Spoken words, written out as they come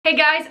Hey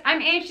guys,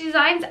 I'm AH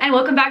Designs and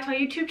welcome back to my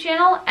YouTube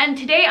channel, and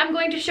today I'm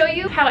going to show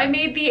you how I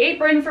made the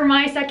apron for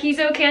my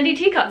Sakizo Kandy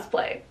Tea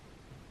cosplay.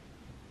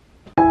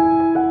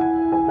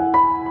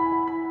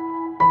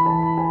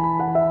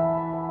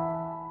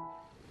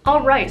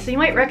 Alright, so you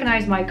might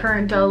recognize my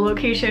current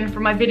location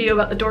from my video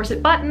about the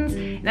Dorset buttons,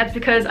 and that's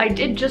because I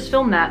did just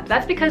film that.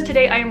 That's because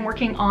today I am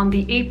working on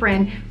the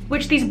apron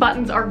which these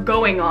buttons are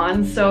going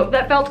on, so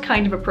that felt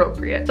kind of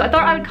appropriate. So I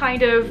thought I would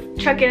kind of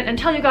check in and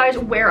tell you guys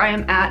where I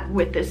am at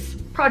with this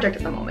project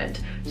at the moment.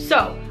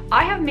 So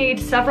I have made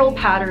several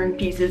pattern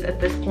pieces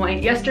at this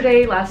point.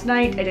 Yesterday, last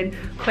night, I did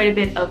quite a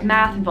bit of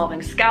math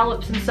involving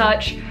scallops and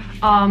such.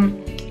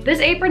 This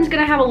apron's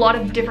gonna have a lot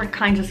of different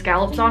kinds of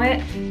scallops on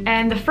it,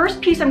 and the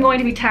first piece I'm going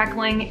to be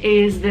tackling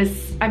is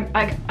this,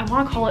 I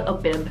wanna call it a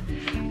bib,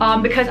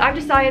 because I've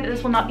decided that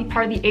this will not be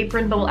part of the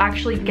apron, but will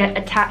actually get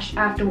attached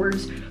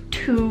afterwards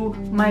to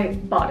my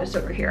bodice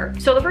over here.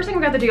 So the first thing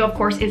we're gonna have to do, of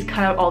course, is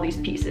cut out all these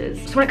pieces.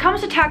 So when it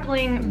comes to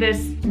tackling this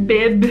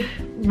bib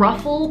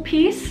ruffle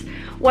piece,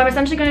 what I'm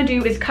essentially gonna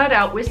do is cut it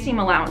out with seam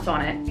allowance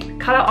on it,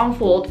 cut out on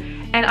fold,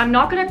 and I'm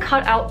not gonna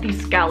cut out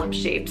these scallop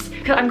shapes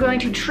because I'm going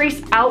to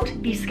trace out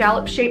these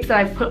scallop shapes that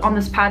I've put on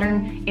this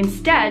pattern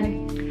instead,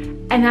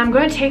 and then I'm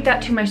going to take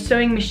that to my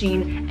sewing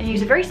machine and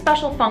use a very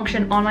special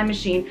function on my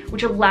machine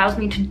which allows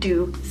me to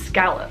do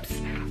scallops.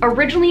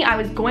 Originally, I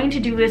was going to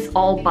do this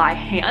all by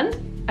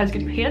hand. I was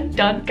gonna do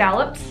hand-done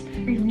scallops.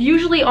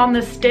 Usually on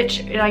the stitch,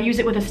 and I use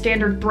it with a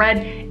standard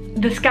thread,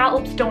 the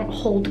scallops don't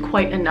hold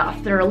quite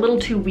enough. They're a little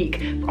too weak.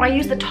 But when I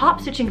use the top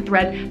stitching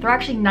thread, they're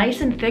actually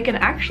nice and thick and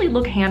actually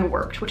look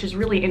hand-worked, which is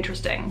really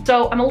interesting.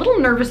 So I'm a little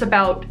nervous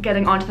about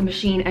getting onto the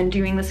machine and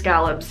doing the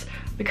scallops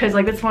because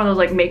like it's one of those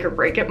like make or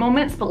break it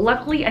moments, but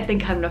luckily I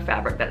think I have enough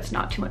fabric that it's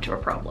not too much of a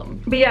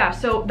problem. But yeah,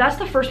 so that's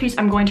the first piece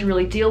I'm going to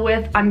really deal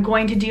with. I'm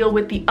going to deal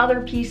with the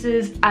other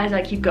pieces as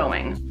I keep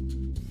going.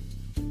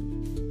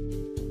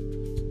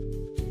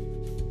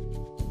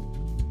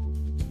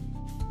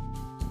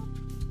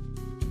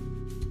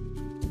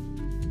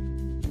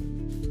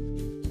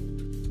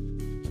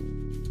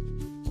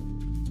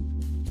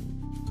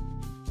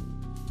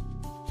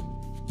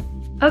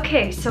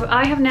 Okay, so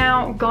I have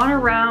now gone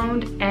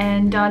around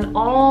and done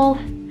all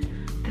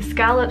the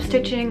scallop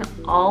stitching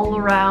all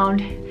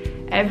around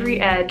every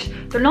edge.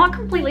 They're not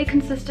completely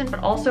consistent, but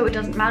also it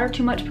doesn't matter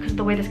too much because of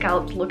the way the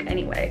scallops look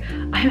anyway.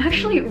 I'm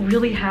actually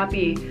really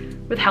happy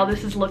with how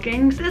this is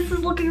looking. So this is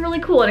looking really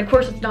cool, and of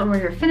course it's not where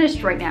you're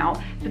finished right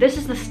now, but this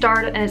is the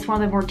start and it's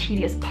one of the more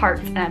tedious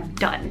parts and I'm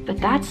done. But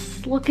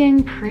that's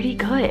looking pretty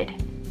good,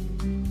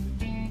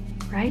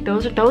 right?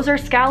 Those are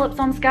scallops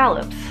on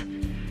scallops.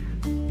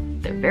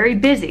 They're very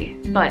busy,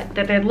 but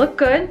they look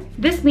good.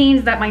 This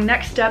means that my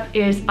next step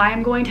is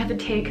I'm going to have to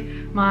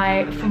take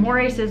my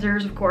Femore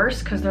scissors, of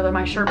course, because they're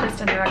my sharpest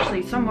and they're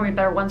actually some of my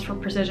better ones for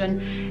precision.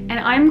 And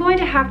I'm going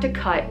to have to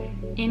cut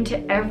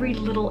into every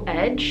little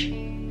edge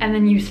and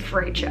then use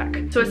fray check.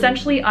 So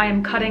essentially I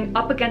am cutting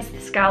up against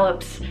the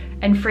scallops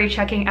and fray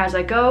checking as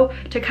I go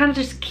to kind of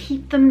just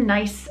keep them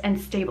nice and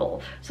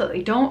stable so that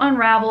they don't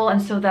unravel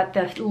and so that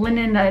the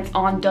linen that it's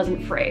on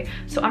doesn't fray.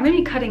 So I'm gonna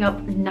be cutting up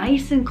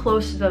nice and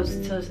close to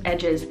those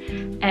edges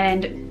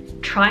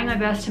and trying my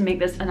best to make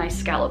this a nice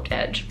scalloped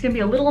edge. It's gonna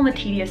be a little on the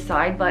tedious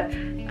side, but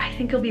I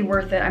think it'll be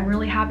worth it. I'm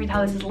really happy with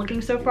how this is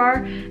looking so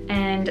far,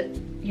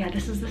 and yeah,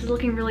 this is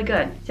looking really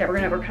good. So yeah, we're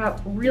gonna cut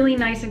up really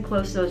nice and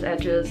close to those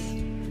edges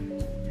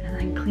and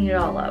then clean it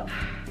all up.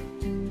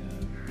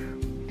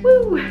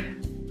 Woo!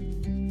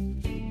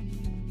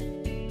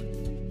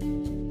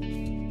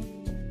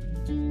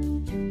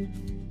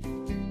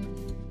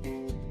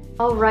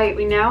 All right,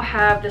 we now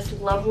have this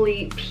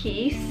lovely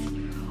piece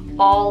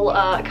all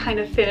kind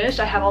of finished.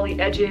 I have all the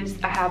edges,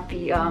 I have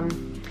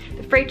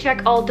the fray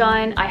check all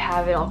done, I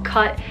have it all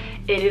cut.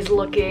 It is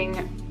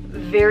looking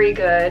very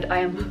good. I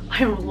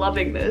am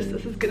loving this.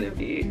 This is gonna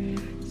be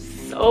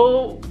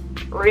so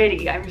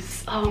pretty.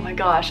 Oh my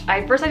gosh.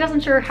 First I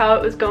wasn't sure how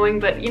it was going,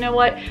 but you know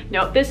what?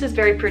 No, this is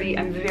very pretty.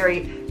 I'm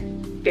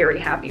very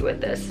happy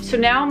with this. So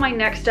now my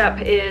next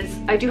step is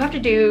I do have to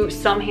do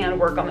some hand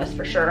work on this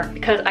for sure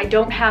because I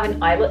don't have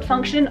an eyelet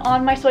function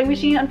on my sewing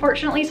machine,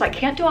 unfortunately, so I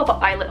can't do all the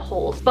eyelet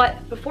holes.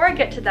 But before I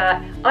get to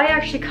that, I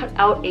actually cut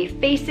out a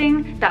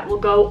facing that will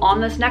go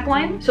on this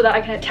neckline so that I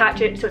can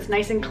attach it so it's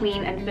nice and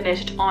clean and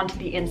finished onto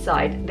the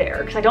inside there,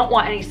 because I don't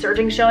want any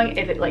serging showing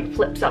if it like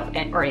flips up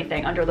or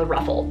anything under the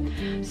ruffle.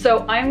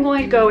 So I'm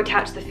going to go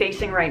attach the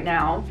facing right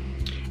now,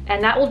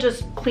 and that will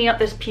just clean up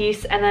this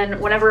piece, and then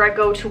whenever I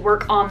go to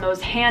work on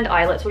those hand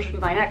eyelets, which will be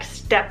my next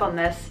step on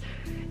this,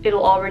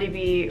 it'll already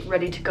be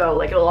ready to go.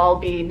 Like it'll all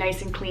be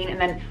nice and clean,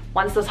 and then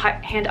once those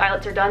hand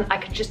eyelets are done, I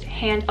can just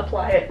hand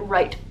apply it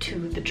right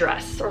to the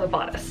dress or the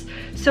bodice.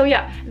 So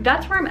yeah,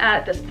 that's where I'm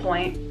at this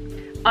point.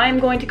 I'm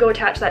going to go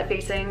attach that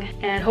facing,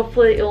 and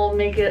hopefully it'll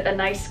make it a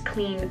nice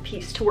clean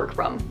piece to work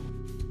from.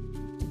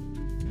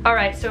 All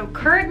right, so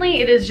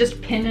currently it is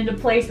just pinned into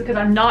place because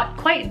I'm not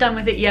quite done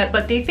with it yet,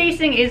 but the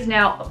facing is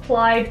now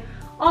applied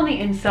on the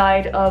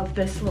inside of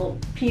this little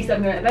piece that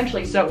I'm gonna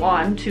eventually sew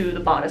on to the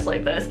bodice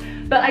like this.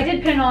 But I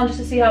did pin it on just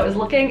to see how it was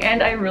looking,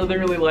 and I really,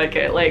 really like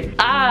it. Like,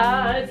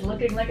 it's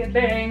looking like a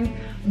thing.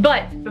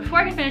 But before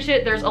I can finish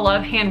it, there's a lot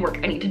of handwork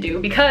I need to do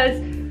because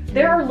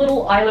there are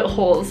little eyelet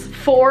holes,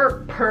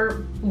 4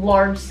 per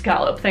large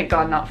scallop. Thank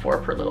God, not 4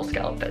 per little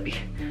scallop. That'd be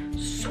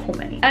so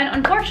many. And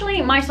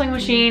unfortunately, my sewing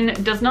machine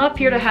does not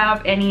appear to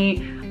have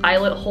any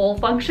eyelet hole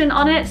function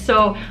on it,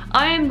 so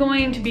I am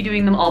going to be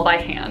doing them all by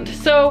hand.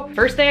 So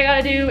first thing I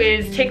gotta do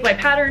is take my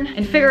pattern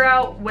and figure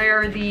out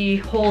where the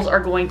holes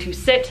are going to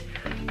sit,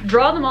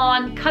 draw them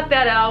on, cut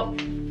that out,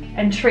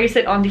 and trace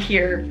it onto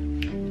here.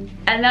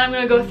 And then I'm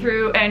gonna go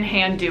through and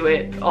hand do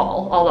it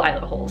all the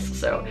eyelet holes.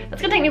 So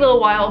that's gonna take me a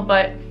little while,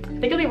 but I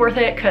think it'll be worth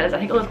it because I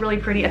think it'll look really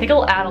pretty. I think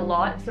it'll add a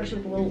lot, especially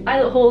with the little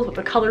eyelet holes with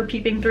the color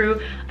peeping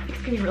through. I think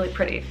it's gonna be really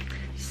pretty.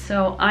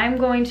 So I'm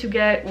going to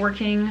get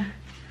working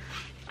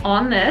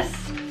on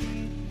this.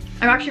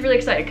 I'm actually really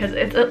excited because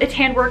it's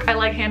handwork. I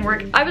like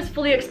handwork. I was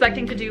fully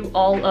expecting to do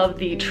all of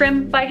the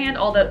trim by hand,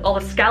 all the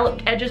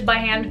scalloped edges by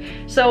hand.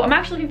 So I'm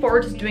actually looking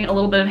forward to doing a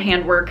little bit of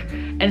handwork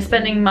and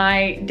spending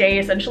my day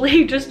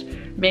essentially just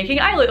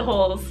making eyelet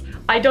holes.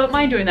 I don't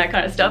mind doing that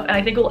kind of stuff, and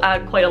I think it will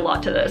add quite a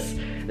lot to this.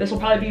 This will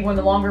probably be one of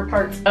the longer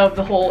parts of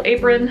the whole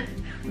apron.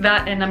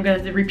 That, and I'm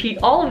gonna repeat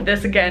all of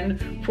this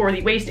again for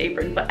the waist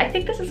apron, but I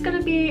think this is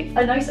gonna be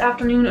a nice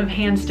afternoon of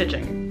hand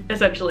stitching,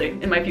 essentially,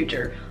 in my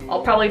future.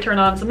 I'll probably turn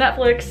on some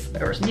Netflix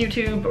or some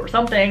YouTube or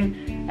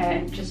something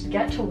and just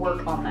get to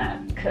work on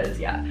that, because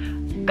yeah,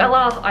 got a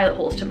lot of eyelet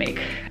holes to make.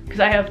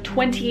 Because I have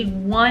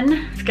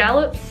 21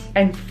 scallops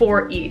and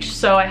 4 each,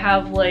 so I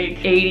have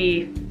like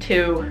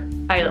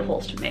 82 eyelet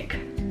holes to make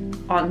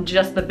on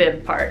just the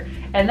bib part.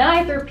 And then I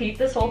have to repeat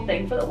this whole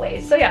thing for the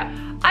waist. So yeah,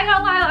 I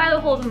got a lot of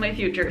eyelet holes in my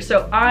future,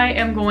 so I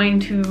am going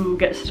to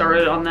get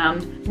started on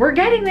them. We're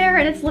getting there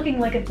and it's looking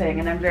like a thing,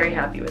 and I'm very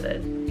happy with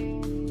it.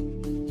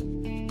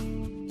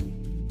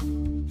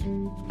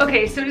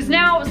 Okay, so it is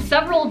now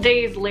several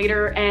days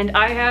later and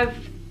I have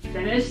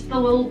finished the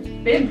little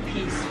bib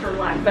piece, for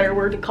lack of a better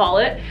word to call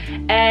it,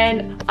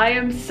 and I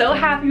am so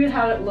happy with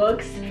how it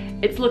looks.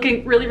 It's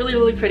looking really, really,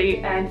 really pretty,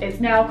 and it's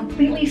now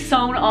completely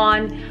sewn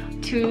on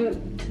to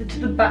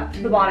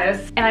the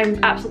bodice, and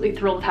I'm absolutely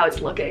thrilled with how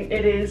it's looking.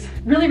 It is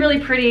really, really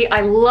pretty.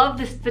 I love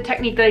the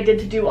technique that I did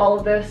to do all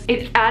of this.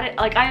 It added,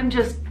 like, I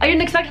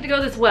didn't expect it to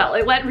go this well.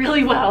 It went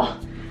really well.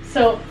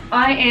 So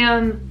I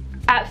am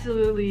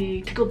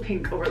absolutely tickled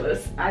pink over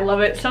this. I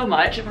love it so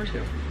much. I'm just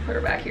gonna put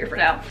her back here for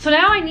now. So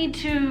now I need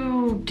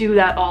to do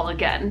that all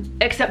again,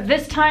 except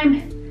this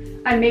time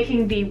I'm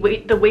making the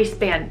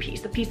waistband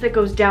piece, the piece that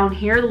goes down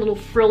here, the little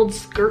frilled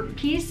skirt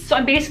piece. So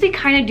I'm basically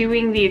kind of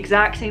doing the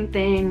exact same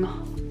thing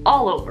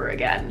all over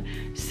again.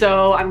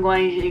 So I'm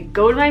going to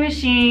go to my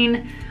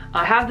machine.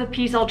 I have the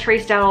piece all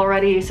traced out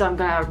already, so I'm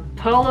gonna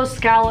put all those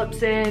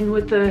scallops in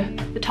with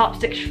the top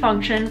stitch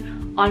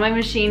function on my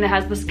machine that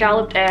has the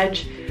scalloped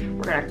edge.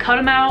 We're gonna cut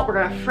them out, we're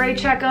gonna fray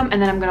check them,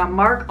 and then I'm gonna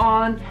mark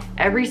on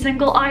every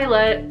single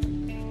eyelet,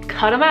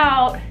 cut them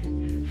out,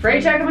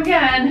 fray check them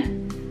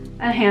again,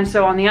 and hand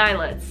sew on the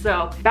eyelets.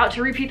 So about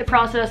to repeat the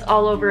process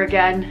all over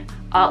again.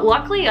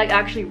 Luckily, I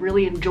actually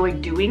really enjoy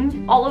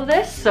doing all of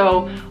this,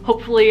 so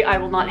hopefully I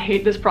will not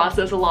hate this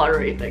process a lot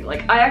or anything.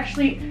 Like,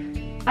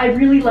 I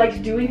really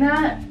liked doing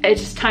that.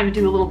 It's just time to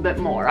do a little bit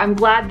more. I'm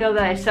glad though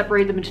that I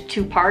separated them into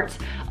 2 parts.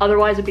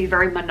 Otherwise it'd be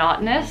very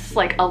monotonous,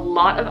 like a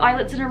lot of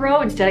eyelets in a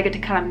row. Instead I get to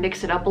kind of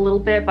mix it up a little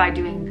bit by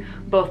doing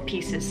both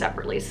pieces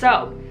separately.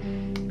 So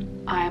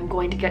I'm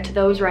going to get to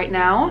those right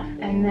now,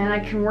 and then I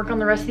can work on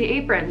the rest of the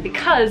apron,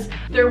 because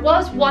there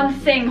was one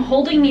thing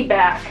holding me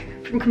back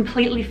from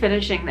completely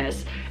finishing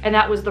this, and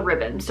that was the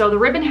ribbon. So the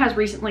ribbon has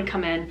recently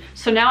come in,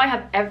 so now I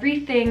have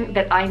everything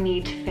that I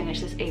need to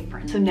finish this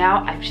apron. So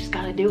now I've just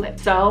got to do it.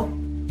 So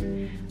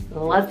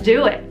let's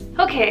do it.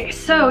 Okay,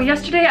 so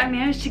yesterday I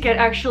managed to get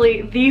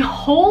actually the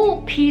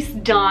whole piece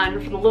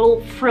done for the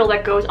little frill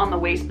that goes on the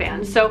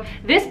waistband. So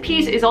this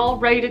piece is all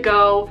ready to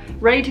go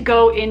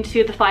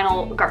into the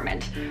final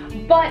garment.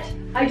 But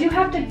I do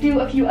have to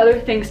do a few other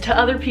things to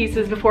other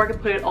pieces before I can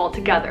put it all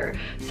together.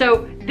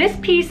 So this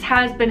piece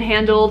has been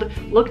handled,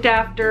 looked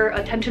after,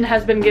 attention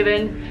has been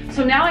given.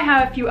 So now I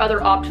have a few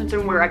other options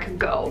on where I can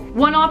go.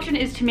 One option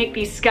is to make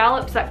these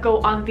scallops that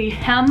go on the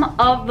hem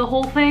of the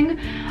whole thing.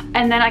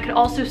 And then I could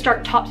also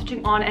start top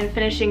stitching on and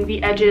finishing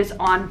the edges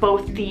on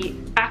both the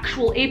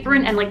actual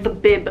apron and like the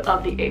bib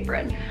of the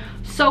apron.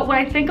 So what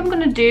I think I'm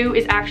gonna do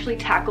is actually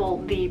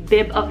tackle the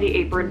bib of the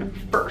apron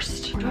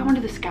first. Or do I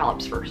wanna do the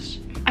scallops first?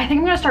 I think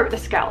I'm gonna start with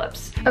the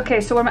scallops. Okay,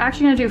 so what I'm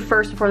actually gonna do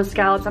first before the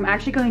scallops, I'm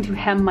actually going to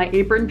hem my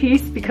apron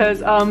piece,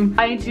 because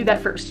I need to do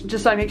that first,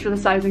 just so I make sure the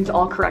sizing's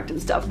all correct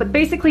and stuff. But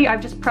basically, I've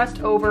just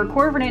pressed over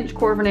quarter of an inch,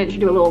 to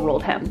do a little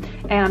rolled hem.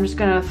 And I'm just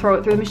gonna throw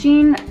it through the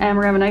machine, and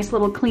we're gonna have a nice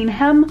little clean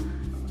hem,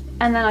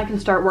 and then I can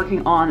start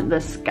working on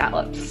the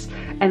scallops.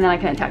 and then I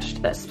can attach it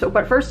to this. So,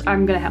 but first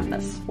I'm gonna hem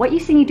this. What you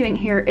see me doing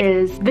here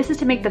is, this is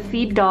to make the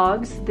feed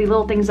dogs, the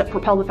little things that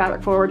propel the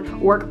fabric forward,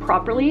 work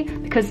properly,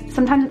 because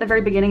sometimes at the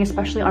very beginning,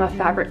 especially on a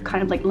fabric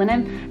kind of like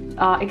linen,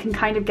 it can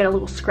kind of get a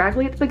little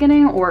scraggly at the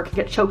beginning, or it can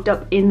get choked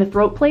up in the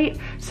throat plate.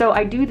 So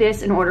I do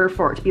this in order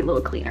for it to be a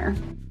little cleaner.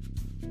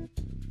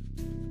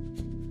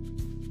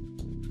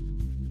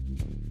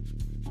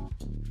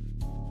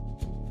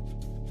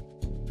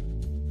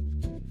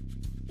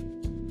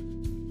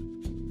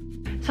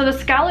 So the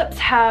scallops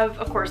have,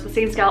 of course, the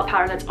same scallop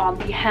pattern that's on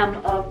the hem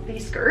of the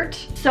skirt.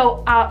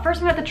 So first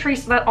I'm gonna have to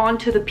trace that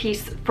onto the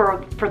piece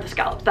for the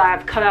scallops that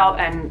I've cut out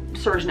and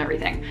serged and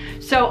everything.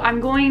 So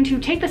I'm going to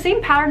take the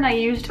same pattern I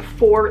used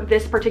for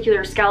this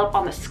particular scallop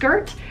on the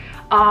skirt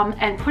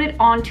and put it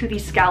onto the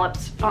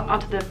scallops,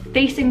 onto the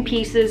facing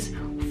pieces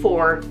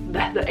for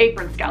the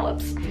apron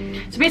scallops.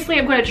 So basically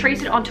I'm going to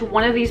trace it onto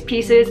one of these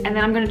pieces, and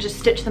then I'm going to just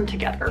stitch them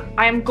together.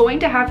 I am going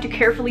to have to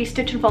carefully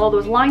stitch and follow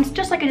those lines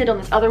just like I did on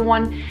this other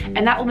one,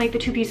 and that will make the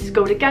two pieces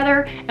go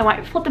together, and when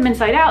I flip them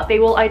inside out, they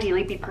will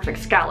ideally be perfect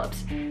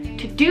scallops.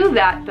 To do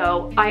that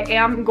though, I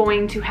am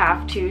going to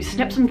have to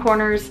snip some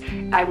corners.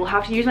 I will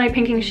have to use my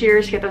pinking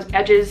shears to get those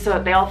edges so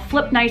that they all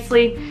flip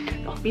nicely.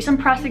 There'll be some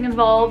pressing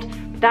involved.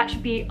 That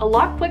should be a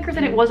lot quicker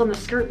than it was on the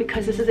skirt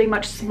because this is a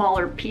much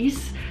smaller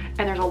piece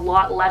and there's a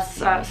lot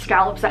less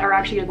scallops that are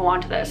actually gonna go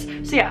onto this.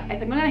 So yeah, I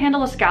think I'm gonna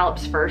handle the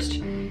scallops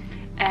first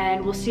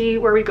and we'll see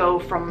where we go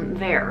from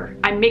there.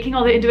 I'm making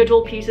all the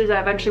individual pieces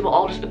that eventually will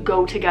all just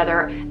go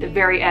together at the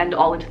very end,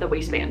 all into the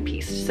waistband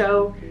piece.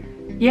 So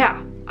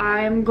yeah,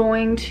 I'm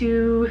going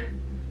to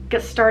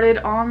get started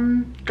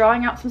on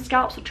drawing out some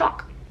scallops with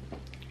chalk.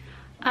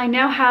 I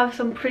now have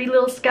some pretty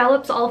little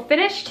scallops all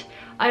finished.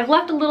 I've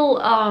left a little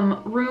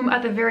room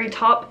at the very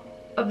top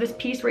of this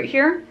piece right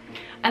here,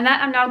 and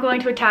that I'm now going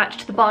to attach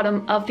to the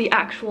bottom of the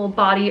actual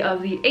body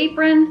of the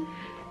apron.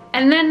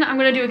 And then I'm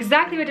going to do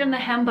exactly what I did in the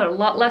hem, but a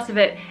lot less of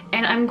it,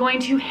 and I'm going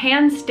to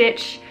hand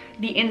stitch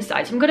the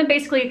inside. So I'm going to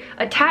basically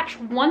attach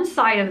one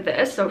side of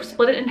this, so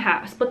split it in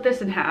half, split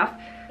this in half,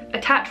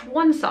 attach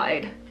one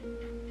side,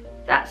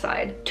 that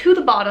side, to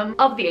the bottom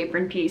of the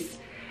apron piece.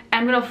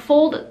 And I'm going to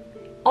fold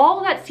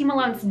all that seam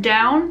allowance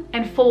down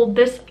and fold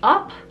this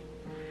up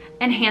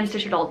and hand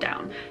stitch it all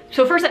down.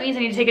 So first that means I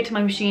need to take it to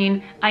my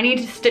machine, I need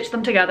to stitch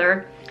them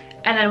together,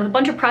 and then with a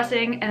bunch of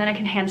pressing, and then I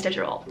can hand stitch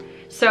it all.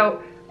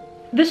 So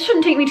this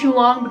shouldn't take me too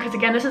long because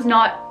again, this is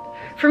not,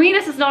 for me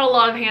this is not a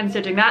lot of hand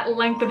stitching. That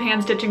length of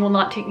hand stitching will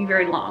not take me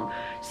very long.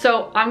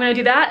 So I'm gonna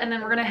do that, and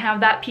then we're gonna have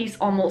that piece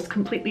almost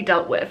completely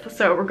dealt with.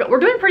 So we're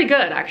doing pretty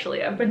good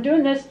actually. I've been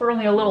doing this for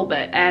only a little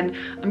bit and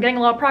I'm getting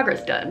a lot of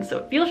progress done, so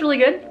it feels really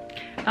good.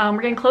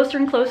 We're getting closer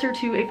and closer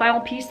to a final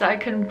piece that I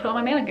can put on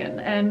my mannequin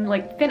and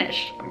like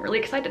finish. I'm really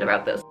excited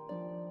about this.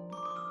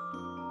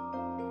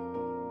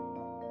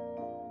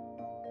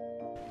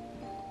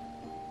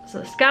 So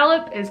the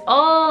scallop is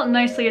all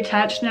nicely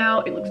attached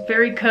now. It looks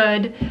very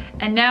good.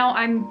 And now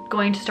I'm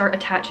going to start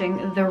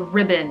attaching the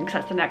ribbon because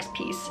that's the next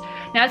piece.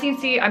 Now as you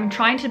can see, I'm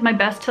trying to my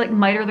best to like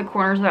miter the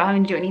corners without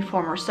having to do any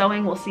form or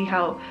sewing. We'll see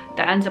how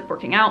that ends up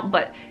working out.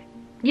 But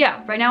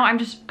yeah, right now I'm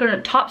just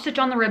gonna top stitch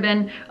on the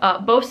ribbon.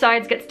 Both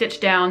sides get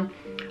stitched down.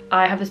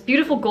 I have this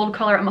beautiful gold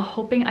color. I'm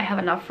hoping I have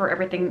enough for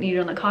everything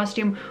needed on the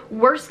costume.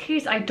 Worst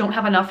case, I don't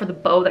have enough for the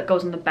bow that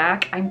goes in the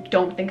back. I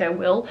don't think I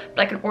will,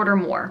 but I can order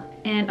more.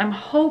 And I'm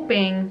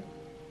hoping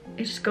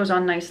it just goes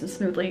on nice and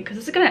smoothly because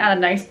this is gonna add a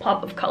nice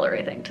pop of color,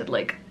 I think, to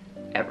like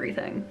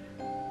everything.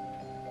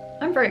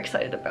 I'm very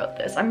excited about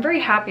this. I'm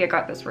very happy I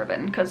got this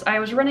ribbon because I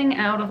was running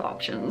out of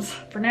options.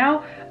 For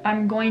now,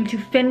 I'm going to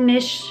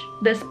finish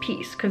this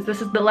piece because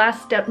this is the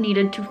last step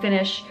needed to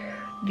finish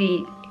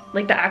the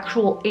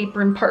actual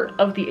apron part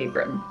of the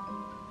apron.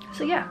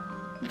 So yeah,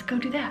 let's go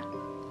do that.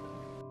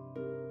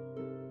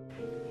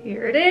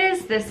 Here it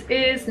is. This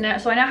is now,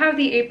 so I now have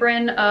the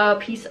apron,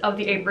 piece of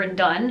the apron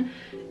done.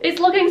 It's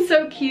looking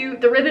so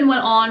cute. The ribbon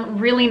went on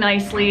really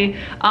nicely.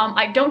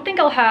 I don't think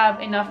I'll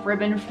have enough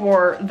ribbon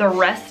for the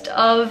rest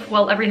of,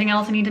 well, everything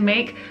else I need to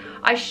make.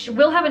 I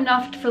will have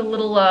enough for the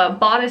little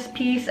bodice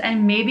piece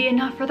and maybe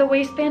enough for the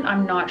waistband,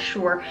 I'm not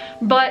sure.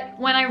 But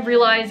when I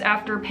realized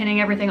after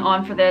pinning everything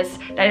on for this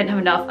that I didn't have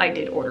enough, I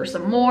did order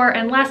some more.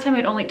 And last time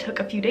it only took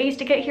a few days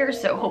to get here,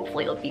 so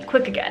hopefully it'll be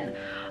quick again.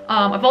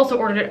 I've also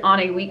ordered it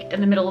on a week,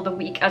 in the middle of the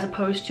week, as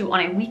opposed to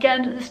on a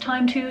weekend this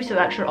time too, so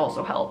that should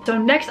also help. So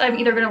next I'm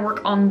either gonna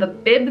work on the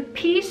bib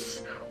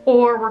piece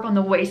or work on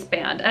the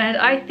waistband. And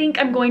I think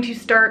I'm going to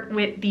start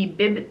with the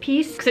bib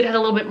piece because it has a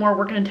little bit more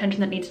work and intention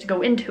that needs to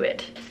go into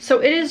it. So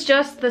it is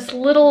just this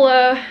little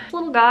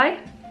guy,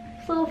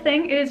 this little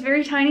thing. It is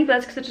very tiny, but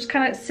that's because it just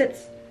kind of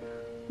sits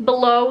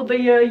below the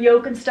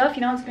yoke and stuff.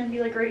 You know, it's gonna be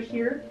like right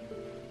here,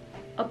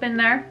 up in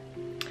there.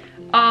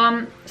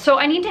 So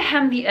I need to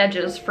hem the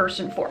edges first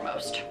and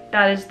foremost.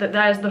 That is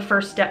the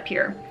first step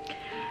here.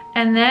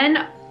 And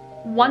then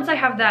once I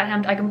have that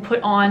hemmed, I can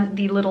put on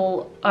the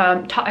little,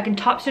 I can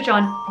top stitch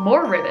on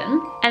more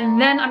ribbon,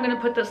 and then I'm gonna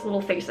put this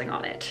little facing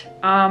on it.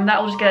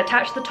 That will just get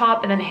attached to the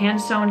top and then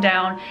hand sewn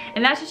down.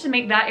 And that's just to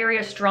make that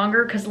area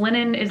stronger because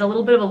linen is a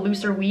little bit of a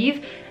looser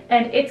weave.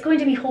 and it's going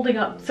to be holding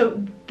up.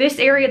 So this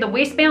area, the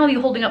waistband, will be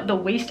holding up the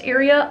waist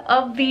area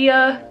of the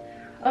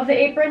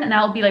apron, and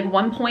that'll be like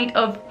one point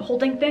of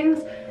holding things.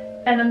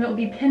 And then it'll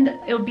be pinned,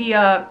 it'll be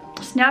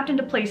snapped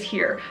into place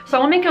here. So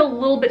I want to make it a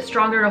little bit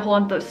stronger to hold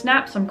on to those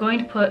snaps, so I'm going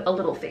to put a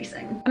little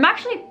facing. I'm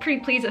actually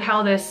pretty pleased at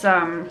how this,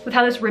 with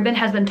how this ribbon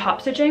has been top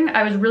stitching.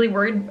 I was really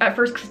worried at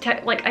first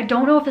because like, I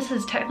don't know if this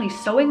is technically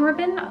sewing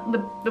ribbon.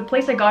 The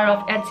place I got it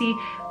off Etsy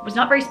was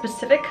not very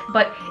specific,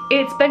 but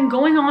it's been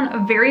going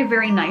on very,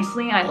 very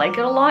nicely, and I like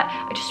it a lot.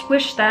 I just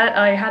wish that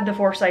I had the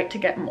foresight to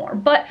get more,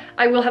 but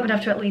I will have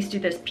enough to at least do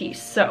this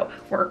piece, so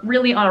we're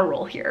really on a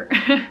roll here.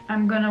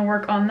 I'm gonna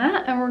work on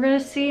that, and we're gonna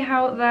see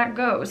how that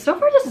goes. So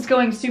far, this is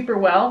going super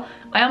well.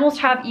 I almost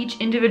have each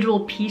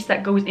individual piece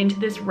that goes into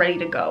this ready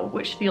to go,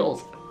 which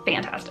feels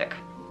fantastic.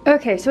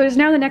 Okay, so it is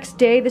now the next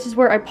day. This is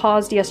where I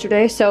paused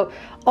yesterday, so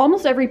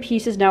almost every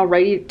piece is now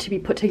ready to be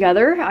put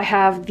together. I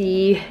have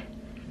the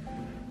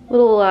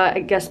little,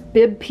 I guess,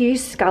 bib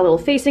piece, got a little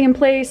facing in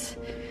place.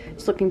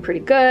 It's looking pretty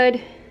good.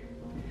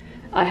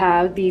 I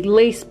have the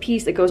lace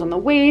piece that goes on the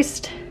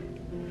waist.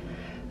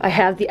 I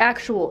have the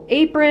actual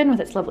apron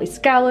with its lovely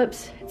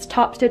scallops, its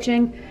top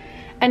stitching.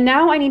 And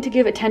now I need to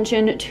give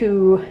attention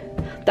to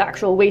the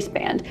actual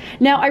waistband.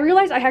 Now I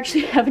realize I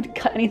actually haven't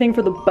cut anything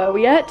for the bow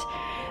yet.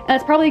 And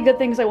that's probably a good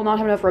thing because I will not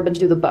have enough ribbon to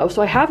do the bow.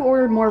 So I have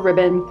ordered more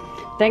ribbon.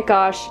 Thank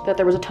gosh that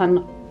there was a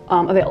ton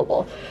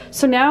available.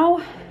 So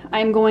now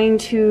I'm going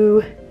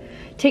to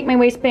take my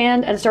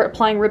waistband and start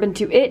applying ribbon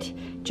to it.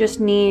 Just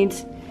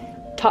needs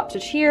top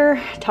stitch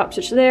here, top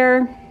stitch there,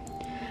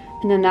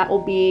 and then that will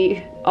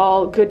be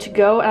all good to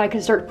go, and I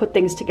can start to put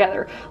things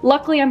together.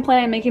 Luckily, I'm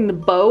planning on making the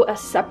bow a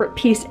separate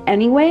piece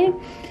anyway,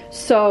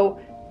 so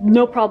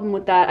no problem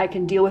with that. I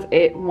can deal with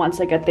it once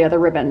I get the other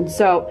ribbon.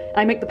 So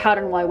I make the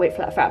pattern while I wait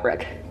for that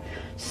fabric.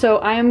 So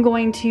I am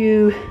going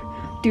to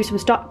do some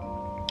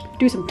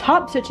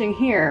top stitching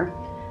here,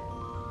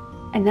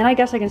 and then I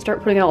guess I can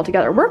start putting it all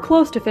together. We're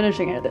close to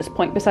finishing it at this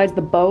point, besides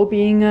the bow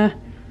being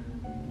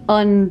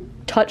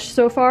untouched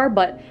so far,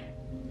 but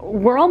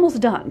we're almost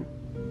done.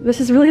 This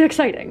is really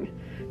exciting.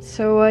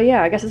 So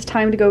yeah, I guess it's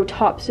time to go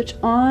top stitch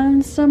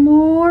on some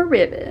more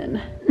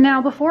ribbon. Now,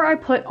 before I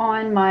put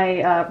on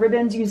my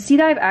ribbons, you can see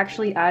that I've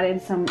actually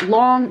added some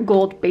long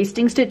gold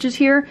basting stitches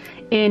here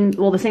in,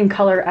 well, the same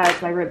color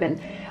as my ribbon.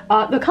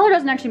 The color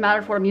doesn't actually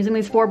matter for what I'm using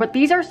these for, but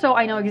these are so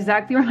I know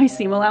exactly where my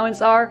seam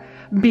allowance are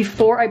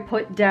before I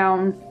put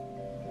down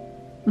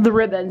the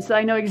ribbon, so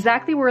I know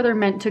exactly where they're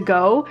meant to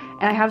go,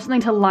 and I have something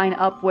to line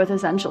up with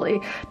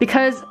essentially.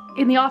 Because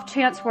in the off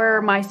chance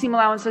where my seam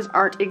allowances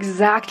aren't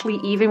exactly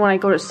even when I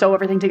go to sew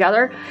everything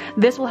together,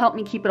 this will help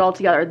me keep it all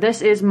together.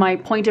 This is my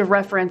point of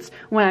reference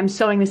when I'm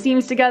sewing the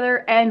seams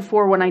together and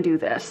for when I do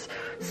this.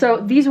 So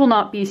these will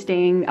not be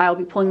staying. I'll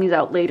be pulling these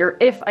out later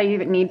if I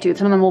even need to.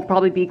 Some of them will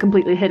probably be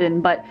completely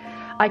hidden, but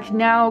I can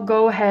now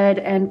go ahead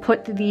and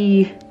put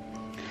the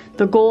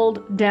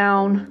gold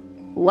down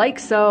like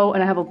so,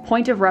 and I have a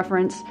point of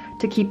reference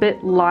to keep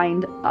it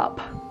lined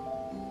up.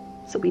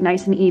 So it'll be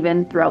nice and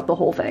even throughout the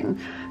whole thing.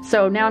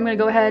 So now I'm gonna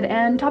go ahead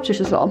and top stitch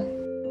this all.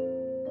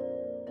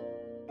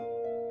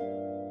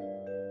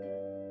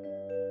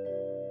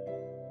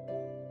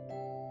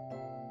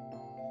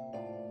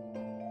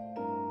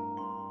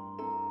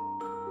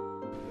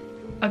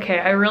 Okay,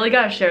 I really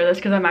gotta share this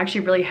because I'm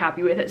actually really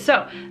happy with it.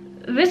 So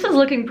this is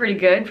looking pretty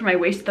good for my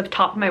waist, the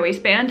top of my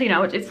waistband, you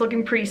know, it's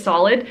looking pretty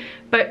solid.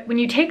 But when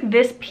you take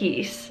this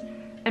piece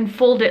and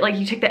fold it, like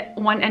you take that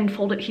one end,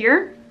 fold it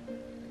here,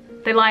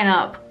 they line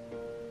up.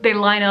 They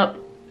line up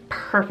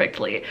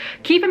perfectly.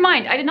 Keep in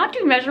mind, I did not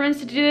do measurements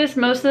to do this.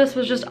 Most of this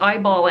was just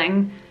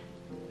eyeballing,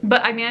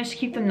 but I managed to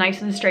keep them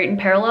nice and straight and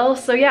parallel.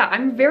 So yeah,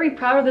 I'm very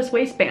proud of this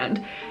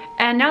waistband.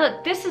 And now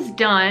that this is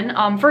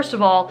done, first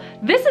of all,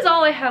 this is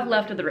all I have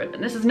left of the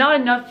ribbon. This is not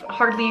enough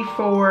hardly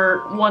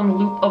for one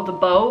loop of the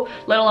bow,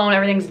 let alone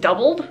everything's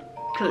doubled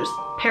because there's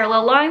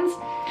parallel lines.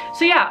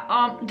 So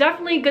yeah,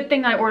 definitely a good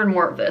thing I ordered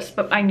more of this,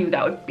 but I knew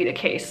that would be the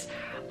case.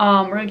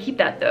 We're gonna keep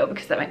that though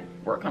because that might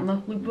work on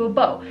the loop of a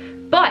bow.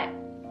 But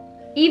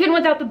even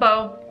without the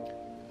bow,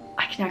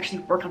 I can actually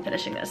work on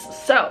finishing this.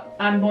 So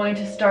I'm going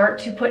to start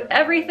to put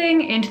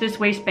everything into this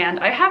waistband.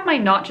 I have my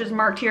notches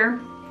marked here.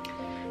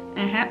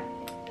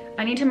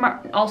 I need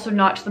to also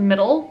notch the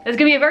middle. It's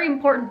gonna be a very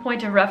important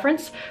point of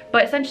reference,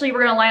 but essentially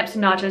we're gonna line up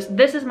some notches.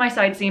 This is my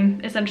side seam,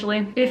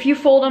 essentially. If you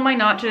fold on my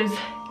notches,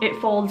 it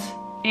folds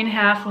in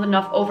half with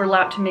enough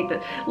overlap to make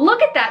the,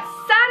 look at that,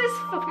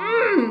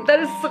 that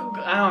is so,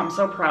 oh, I'm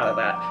so proud of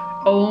that.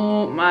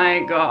 Oh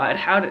my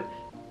God,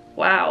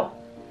 wow.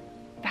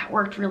 That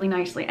worked really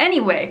nicely.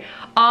 Anyway,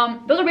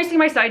 those are basically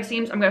my side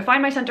seams. I'm gonna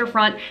find my center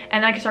front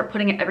and then I can start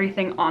putting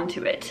everything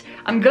onto it.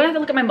 I'm gonna have to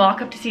look at my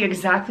mock-up to see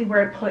exactly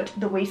where I put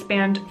the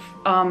waistband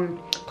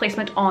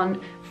placement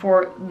on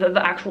for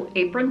the actual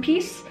apron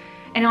piece.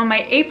 And on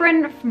my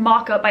apron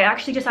mock-up, I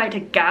actually decided to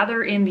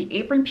gather in the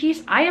apron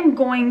piece. I am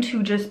going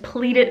to just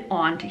pleat it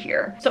onto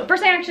here. So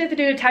first thing I actually have to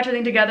do to attach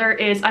everything together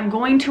is I'm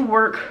going to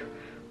work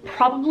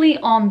probably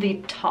on the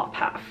top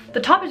half.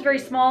 The top is very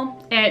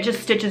small and it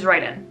just stitches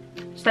right in.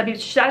 So that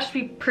should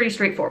be pretty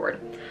straightforward.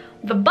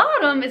 The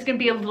bottom is gonna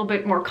be a little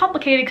bit more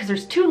complicated because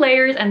there's 2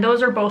 layers and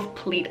those are both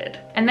pleated.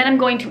 And then I'm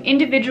going to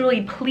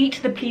individually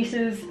pleat the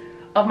pieces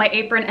of my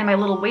apron and my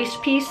little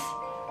waist piece,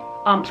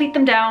 pleat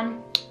them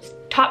down,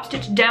 top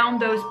stitch down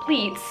those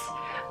pleats,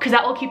 because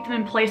that will keep them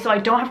in place so I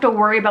don't have to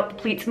worry about the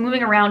pleats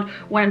moving around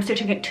when I'm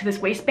stitching it to this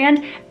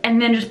waistband, and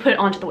then just put it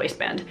onto the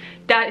waistband.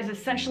 That is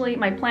essentially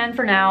my plan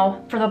for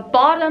now. For the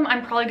bottom,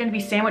 I'm probably going to be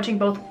sandwiching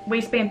both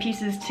waistband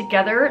pieces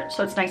together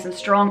so it's nice and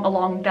strong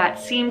along that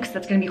seam, because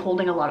that's going to be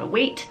holding a lot of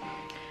weight.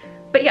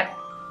 But yeah,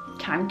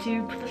 time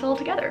to put this all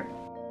together.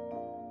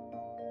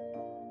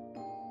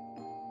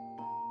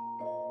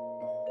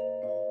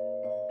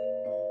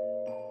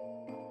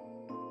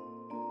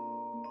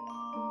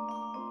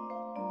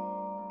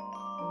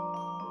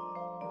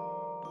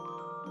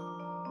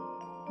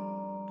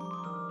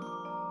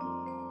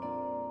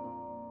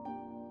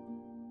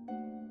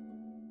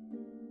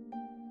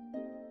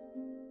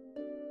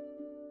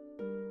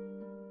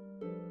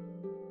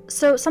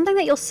 So something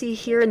that you'll see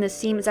here in this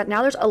seam is that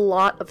now there's a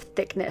lot of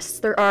thickness.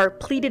 There are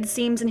pleated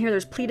seams in here,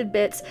 there's pleated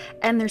bits,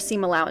 and there's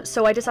seam allowance.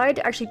 So I decided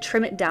to actually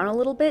trim it down a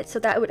little bit so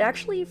that it would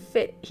actually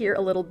fit here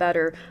a little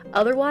better.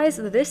 Otherwise,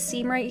 this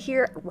seam right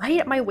here, right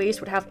at my waist,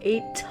 would have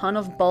a ton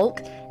of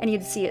bulk and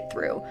you'd see it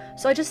through.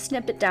 So I just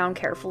snipped it down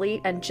carefully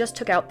and just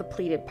took out the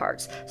pleated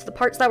parts. So the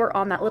parts that were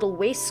on that little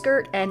waist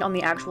skirt and on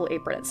the actual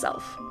apron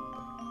itself.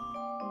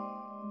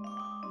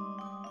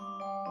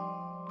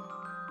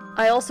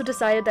 I also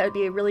decided that it would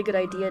be a really good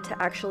idea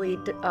to actually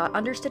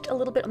understitch a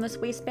little bit on this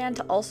waistband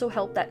to also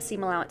help that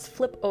seam allowance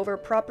flip over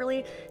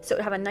properly so it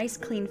would have a nice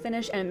clean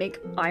finish and make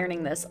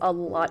ironing this a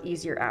lot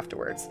easier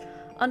afterwards.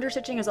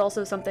 Understitching is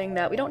also something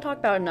that we don't talk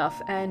about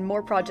enough and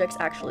more projects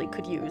actually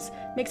could use.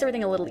 Makes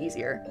everything a little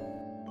easier.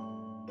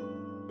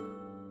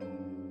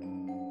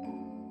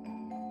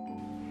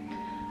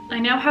 I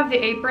now have the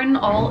apron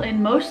all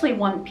in mostly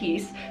one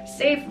piece,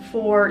 save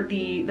for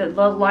the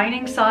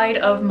lining side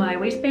of my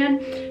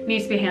waistband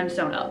needs to be hand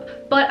sewn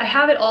up. But I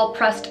have it all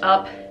pressed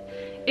up,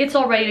 it's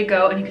all ready to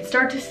go, and you can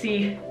start to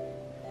see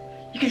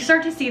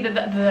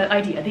the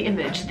idea, the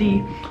image,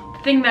 the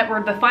thing that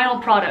we're the final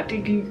product.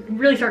 You can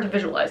really start to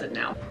visualize it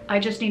now. I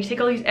just need to take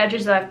all these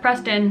edges that I've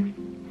pressed in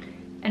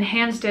and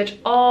hand stitch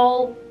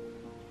all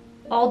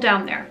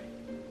down there,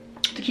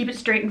 to keep it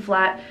straight and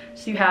flat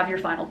so you have your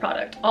final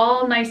product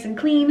all nice and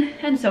clean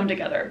and sewn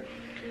together.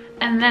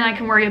 And then I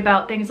can worry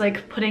about things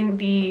like putting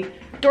the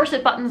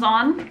Dorset buttons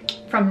on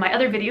from my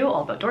other video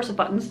all about Dorset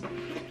buttons,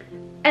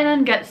 and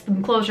then get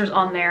some closures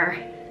on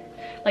there,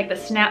 like the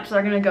snaps that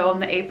are going to go on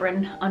the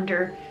apron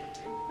under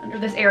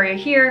this area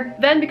here.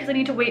 Then, because I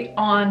need to wait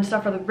on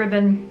stuff for the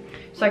ribbon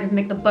so I can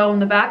make the bow in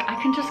the back, I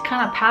can just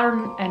kind of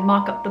pattern and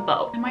mock up the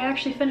bow. I might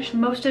actually finish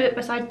most of it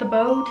besides the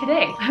bow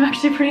today. I'm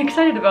actually pretty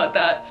excited about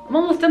that. I'm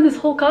almost done this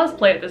whole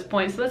cosplay at this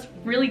point, so that's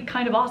really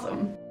kind of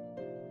awesome.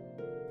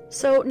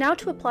 So now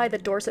to apply the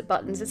Dorset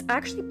buttons, it's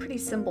actually pretty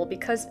simple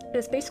because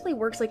this basically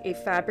works like a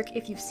fabric.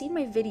 If you've seen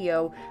my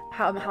video,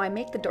 how I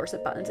make the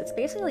Dorset buttons, it's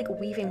basically like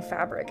weaving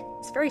fabric.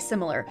 It's very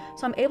similar.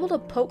 So I'm able to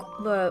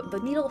poke the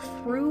needle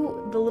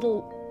through the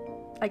little,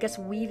 I guess,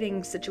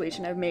 weaving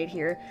situation I've made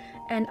here,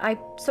 and I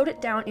sewed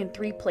it down in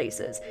 3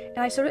 places, and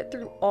I sewed it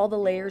through all the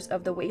layers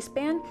of the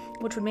waistband,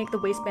 which would make the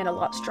waistband a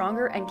lot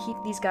stronger and keep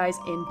these guys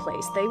in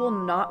place. They will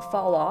not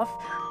fall off,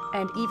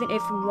 and even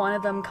if one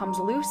of them comes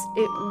loose,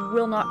 it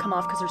will not come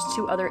off because there's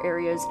 2 other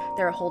areas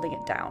that are holding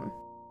it down.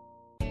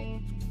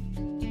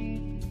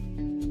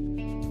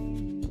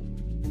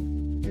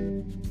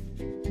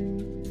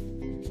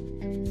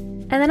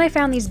 And then I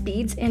found these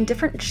beads in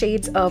different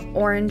shades of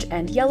orange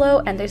and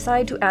yellow and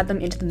decided to add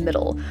them into the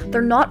middle.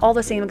 They're not all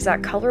the same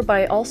exact color, but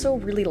I also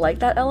really like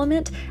that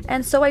element,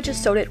 and so I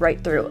just sewed it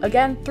right through.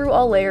 Again, through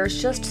all layers,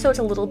 just so it's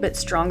a little bit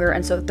stronger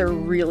and so that they're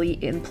really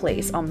in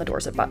place on the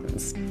Dorset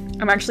buttons.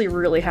 I'm actually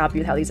really happy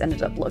with how these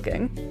ended up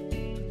looking.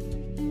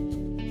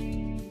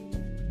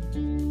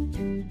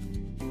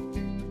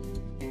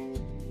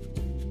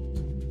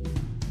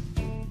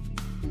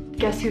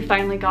 Guess who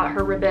finally got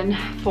her ribbon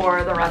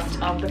for the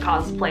rest of the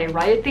cosplay?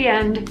 Right at the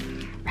end,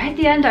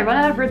 I run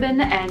out of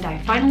ribbon and I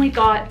finally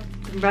got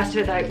the rest of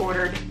it that I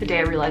ordered the day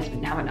I realized I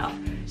didn't have enough.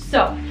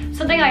 So,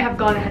 something I have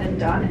gone ahead and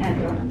done,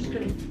 and I'm just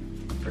gonna,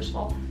 first of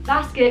all,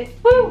 basket,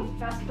 woo!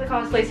 Basket the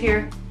cosplay's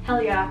here,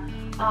 hell yeah.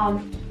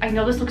 I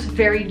know this looks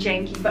very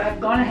janky, but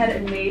I've gone ahead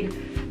and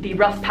made the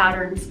rough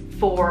patterns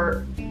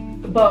for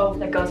the bow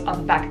that goes on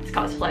the back of this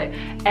cosplay.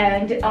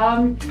 And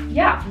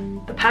yeah,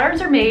 the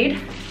patterns are made.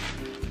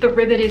 The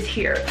ribbon is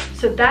here.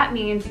 So that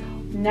means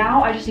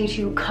now I just need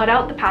to cut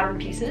out the pattern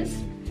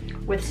pieces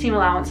with seam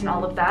allowance and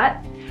all of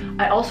that.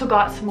 I also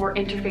got some more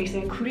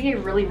interfacing, including a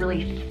really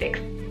thick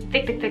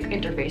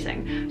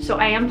interfacing. So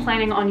I am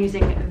planning on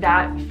using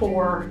that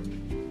for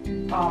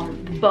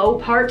the bow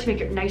part to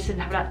make it nice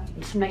and have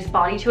some nice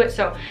body to it.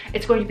 So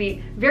it's going to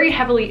be very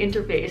heavily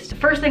interfaced. The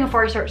first thing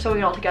before I start sewing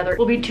it all together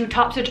will be to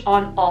top stitch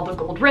on all the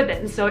gold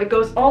ribbon. So it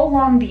goes all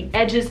along the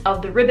edges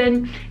of the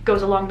ribbon,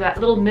 goes along that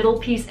little middle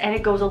piece, and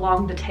it goes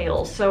along the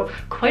tails. So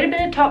quite a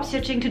bit of top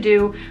stitching to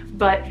do,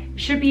 but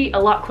should be a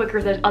lot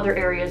quicker than other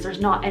areas. There's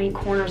not any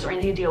corners or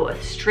anything to deal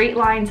with. Straight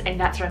lines, and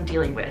that's what I'm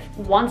dealing with.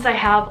 Once I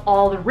have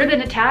all the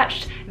ribbon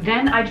attached,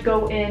 then I'd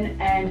go in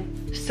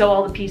and sew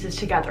all the pieces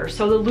together.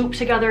 Sew the loop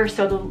together,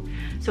 sew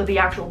the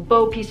actual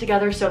bow piece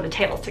together, sew the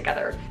tails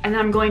together. And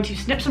then I'm going to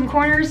snip some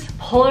corners,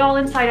 pull it all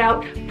inside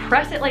out,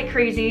 press it like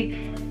crazy,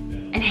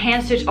 and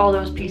hand stitch all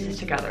those pieces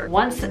together.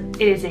 Once it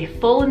is a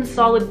full and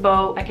solid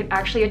bow, I can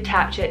actually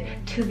attach it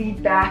to the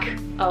back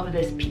of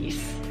this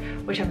piece,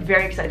 which I'm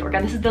very excited for.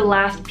 Again, this is the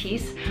last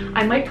piece.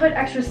 I might put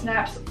extra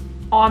snaps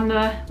on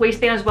the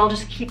waistband as well,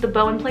 just to keep the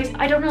bow in place.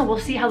 I don't know, we'll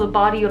see how the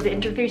body of the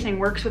interfacing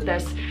works with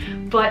this,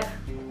 but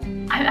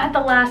I'm at the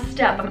last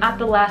step, I'm at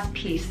the last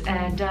piece,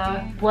 and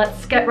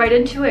let's get right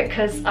into it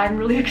because I'm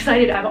really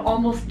excited. I've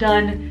almost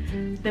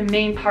done the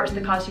main parts of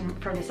the costume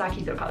for the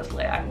Sakizo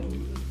cosplay. I'm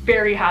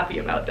very happy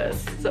about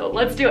this, so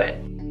let's do it.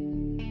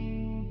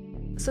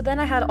 So then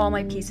I had all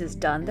my pieces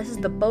done. This is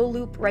the bow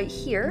loop right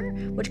here,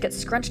 which gets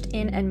scrunched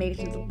in and made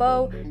into the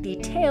bow, the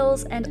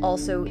tails, and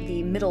also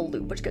the middle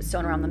loop, which gets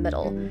sewn around the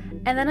middle.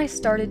 And then I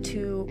started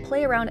to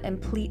play around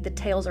and pleat the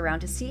tails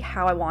around to see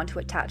how I want to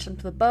attach them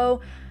to the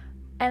bow,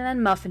 and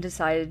then Muffin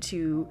decided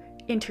to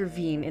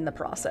intervene in the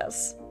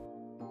process.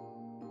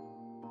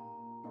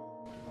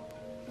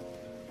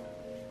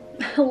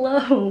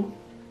 Hello.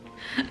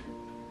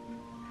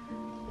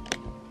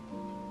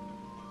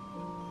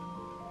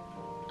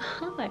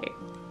 Hi.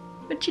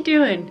 What you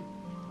doing?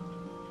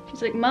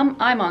 She's like, Mom,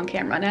 I'm on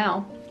camera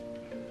now.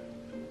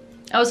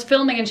 I was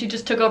filming and she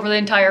just took over the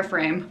entire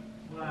frame.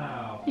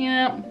 Wow.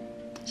 Yeah.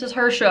 This is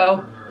her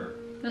show.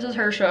 This is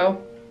her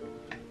show.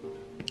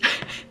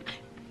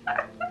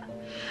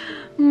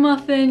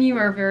 Muffin, you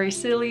are very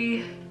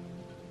silly.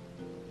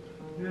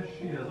 Yes,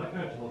 she is. I could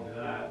have told you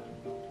that.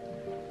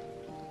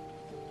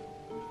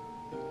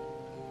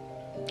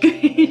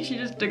 She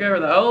just took over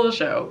the whole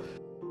show.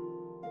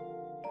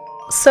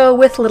 So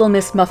with little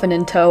Miss Muffin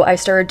in tow, I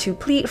started to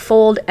pleat,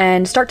 fold,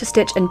 and start to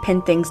stitch and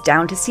pin things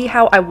down to see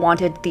how I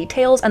wanted the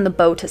tails and the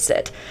bow to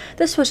sit.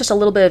 This was just a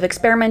little bit of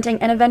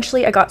experimenting, and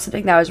eventually I got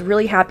something that I was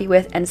really happy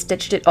with and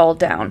stitched it all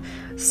down.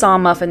 Saw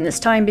Muffin this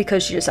time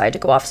because she decided to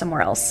go off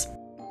somewhere else.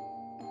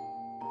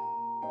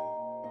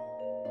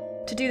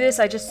 To do this,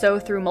 I just sew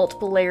through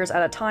multiple layers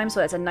at a time so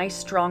that's a nice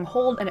strong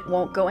hold and it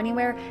won't go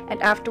anywhere,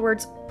 and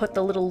afterwards put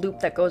the little loop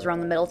that goes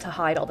around the middle to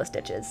hide all the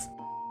stitches.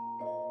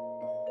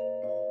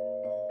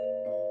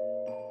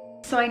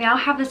 So I now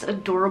have this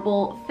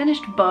adorable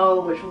finished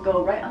bow, which will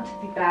go right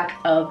onto the back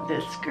of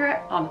the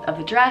skirt, of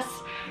the dress,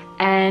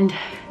 and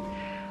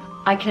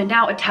I can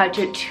now attach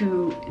it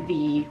to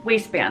the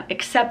waistband,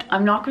 except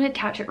I'm not going to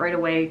attach it right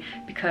away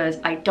because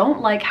I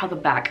don't like how the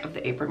back of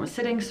the apron was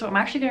sitting, so I'm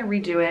actually going to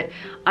redo it.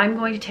 I'm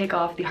going to take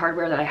off the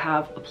hardware that I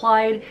have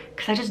applied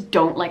because I just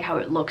don't like how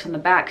it looks in the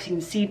back, so you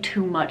can see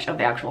too much of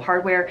the actual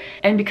hardware.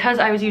 And because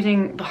I was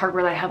using the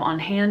hardware that I have on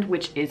hand,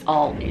 which is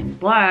all in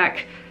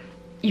black,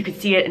 you could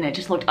see it and it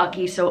just looked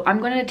ucky, so I'm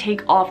going to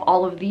take off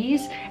all of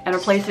these and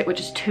replace it with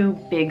just 2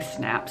 big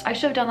snaps. I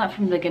should have done that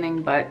from the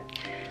beginning, but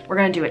we're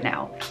going to do it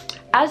now.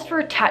 As for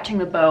attaching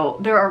the bow,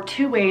 there are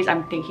 2 ways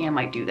I'm thinking I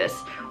might do this.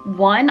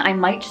 One, I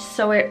might just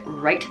sew it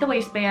right to the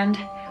waistband,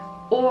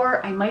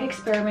 or I might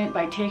experiment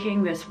by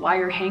taking this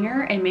wire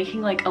hanger and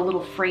making like a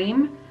little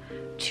frame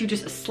to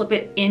just slip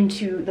it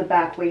into the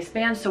back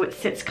waistband so it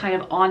sits kind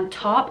of on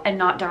top and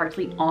not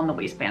directly on the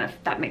waistband,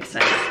 if that makes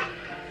sense.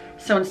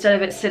 So instead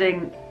of it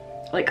sitting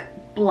like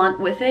blunt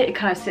with it, it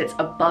kind of sits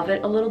above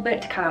it a little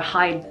bit to kind of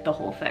hide the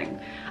whole thing.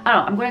 I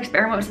don't know, I'm going to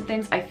experiment with some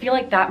things. I feel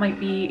like that might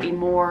be a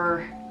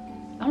more,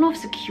 I don't know if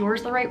secure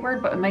is the right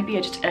word, but it might be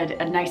just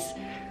a nice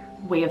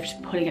way of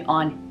just putting it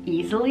on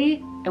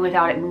easily and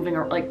without it moving,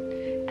 or like,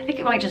 I think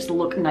it might just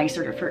look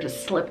nicer for it to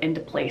slip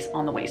into place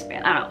on the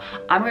waistband. I don't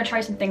know, I'm going to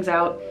try some things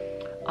out,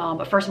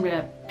 but first I'm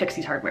going to fix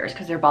these hardwares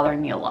because they're bothering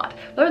me a lot.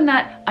 But other than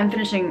that, I'm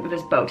finishing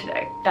this bow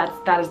today.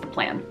 That is the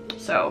plan.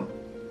 So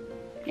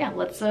yeah,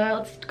 let's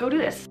go do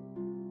this.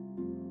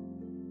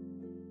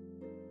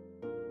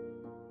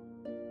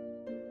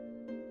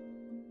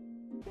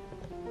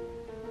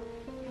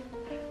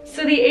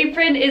 So the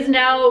apron is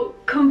now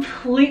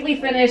completely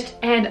finished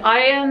and I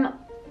am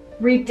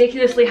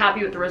ridiculously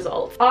happy with the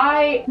results.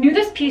 I knew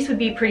this piece would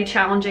be pretty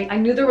challenging. I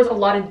knew there was a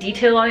lot of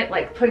detail on it,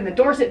 like putting the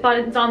Dorset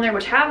buttons on there,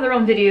 which have their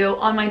own video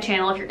on my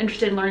channel if you're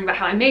interested in learning about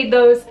how I made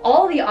those.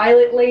 All the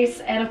eyelet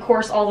lace, and of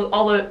course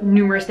all the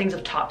numerous things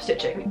of top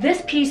stitching.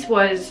 This piece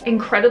was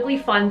incredibly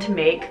fun to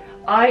make.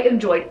 I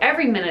enjoyed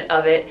every minute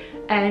of it,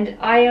 and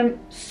I am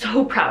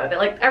so proud of it.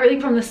 Like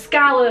everything from the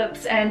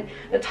scallops and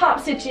the top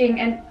stitching,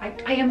 and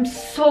I am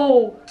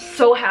so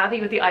happy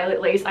with the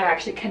eyelet lace. I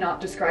actually cannot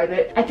describe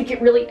it. I think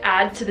it really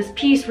adds to this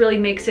piece, really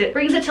brings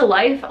it to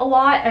life a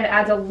lot, and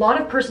adds a lot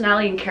of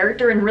personality and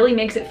character, and really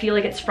makes it feel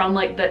like it's from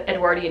like the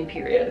Edwardian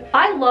period.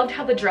 I loved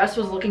how the dress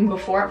was looking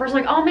before. At first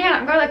I'm like, oh man,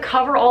 I'm gonna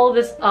cover all of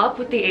this up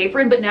with the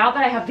apron, but now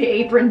that I have the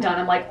apron done,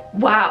 I'm like,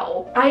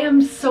 wow. I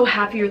am so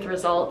happy with the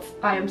results.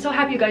 I am so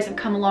happy you guys have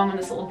come along on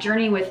this little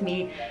journey with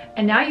me.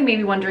 And now you may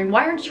be wondering,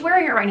 why aren't you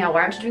wearing it right now?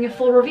 Why aren't you doing a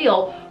full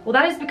reveal? Well,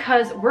 that is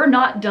because we're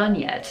not done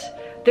yet.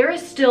 There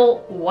is still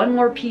one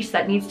more piece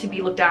that needs to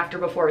be looked after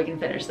before we can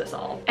finish this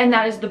all, and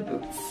that is the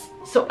boots.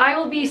 So I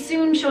will be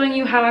soon showing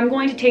you how I'm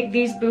going to take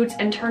these boots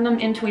and turn them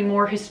into a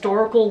more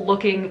historical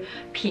looking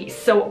piece.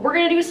 So we're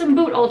gonna do some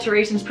boot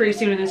alterations pretty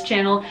soon in this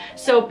channel.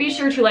 So be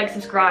sure to like,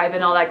 subscribe,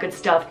 and all that good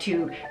stuff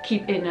to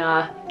keep in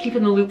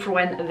the loop for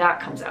when that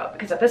comes out.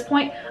 Because at this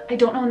point, I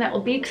don't know when that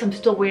will be because I'm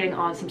still waiting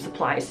on some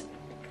supplies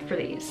for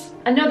these.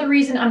 Another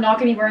reason I'm not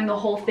gonna be wearing the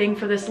whole thing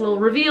for this little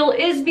reveal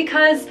is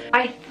because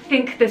I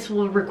think this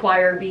will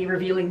require me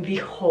revealing the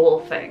whole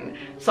thing.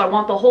 So I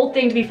want the whole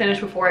thing to be finished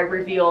before I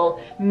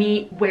reveal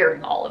me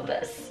wearing all of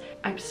this.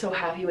 I'm so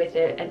happy with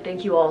it, and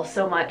thank you all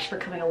so much for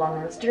coming along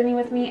on this journey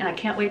with me, and I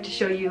can't wait to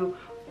show you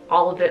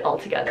all of it all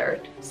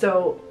together.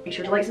 So be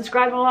sure to like,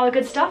 subscribe, and all that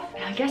good stuff,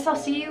 and I guess I'll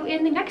see you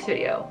in the next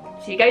video.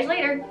 See you guys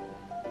later.